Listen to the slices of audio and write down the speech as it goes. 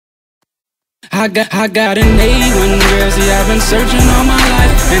I got an A1 girl, see I've been searching all my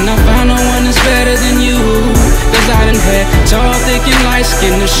life, and I found no one that's better than you. Cause I done had tall, thick and light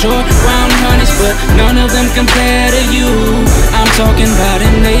skin, the short, round honeys, but none of them compare to you. I'm talking about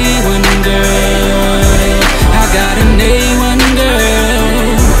an A1 girl. I got an A1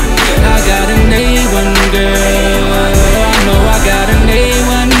 girl. I got an A1 girl. I know I got an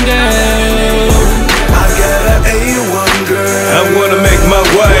A1 girl. I got an A1 girl. I wanna make my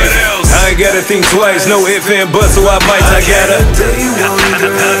wife. I ain't gotta think twice, no ifs and buts, so I might. I gotta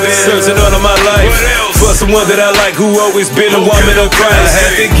I've been searching all of my life for someone that I like, who always been a woman of Christ. I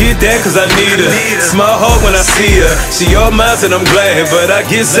had to get that cause I need her. Smile hard when I see her. She all mine and I'm glad, but I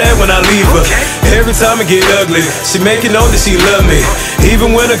get sad when I leave her. Every time I get ugly, she make it known that she love me.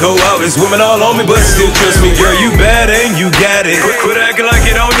 Even when I go out, it's women all on me, but she still trust me. Girl, you bad and you got it. Quit acting like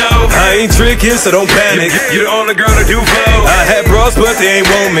you don't know. I ain't tricking, so don't panic. You're the only girl to do flow. I had bras, but they ain't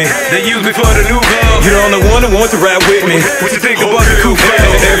want me. They use me for the new flow. You're the only one that want to ride with me. What you think about the coupe?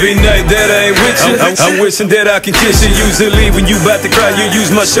 Every night that I ain't with you, I'm wishing that I can kiss you. Usually when you bout to cry, you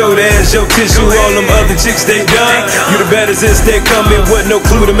use my shoulder as your tissue. All them other chicks, they done. You the baddest since they come in. What no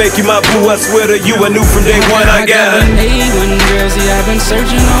clue to make you my boo. I swear to you, I knew from day one. I got an A1 girl, see I've been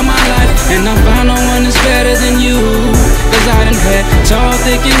searching all my life, and I found no one that's better than you. Cause I done had tall,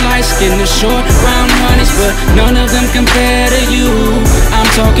 thick and light skin, the short, round honeys, but none of them compare to you. I'm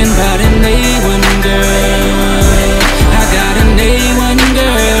talking about an A1 girl. I got an A1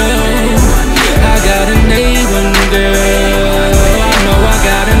 girl. I got an A1 girl. I know I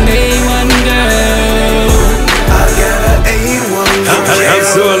got an A1 girl. I got an A1 girl. I'm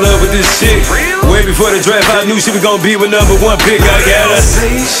so in love with this chick. Way before the draft, I knew she was gonna be my #1 pick. I got her.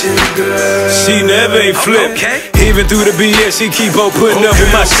 She never ain't flipped. Even through the BS, she keep on putting up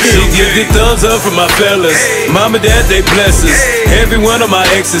with my shit. She give the thumbs up for my fellas. Mom and dad, they bless us. Every one of my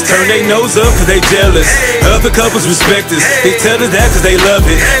exes turn their nose up cause they jealous. Other couples respect us. They tell us that cause they love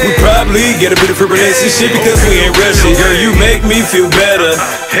it. We probably get a bit of a relationship because we ain't rushing. Girl, you make me feel better.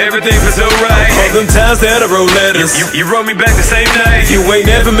 Everything feels so right. All them times that I wrote letters, you wrote me back the same night. You ain't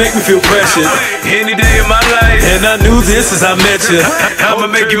never make me feel pressured any day of my life, and I knew this as I met you. I'ma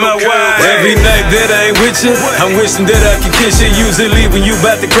make you my wife. Every night that I ain't with you, I'm wishing that I could kiss you. Usually when you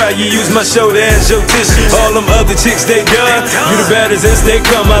bout to cry, you use my shoulder as your tissue. All them other chicks, they done. You the baddest as they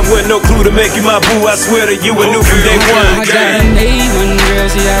come. I wasn't no clue to make you my boo. I swear to you, I knew from day one. I got an A1 girl,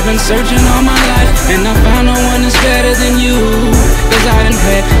 see I've been searching all my life, and I found no one that's better than you. Cause I done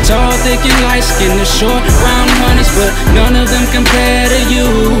had tall, thick and light skin, the short, round honeys, but none of them compare to you.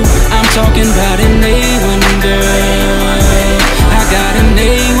 I'm talking about an A1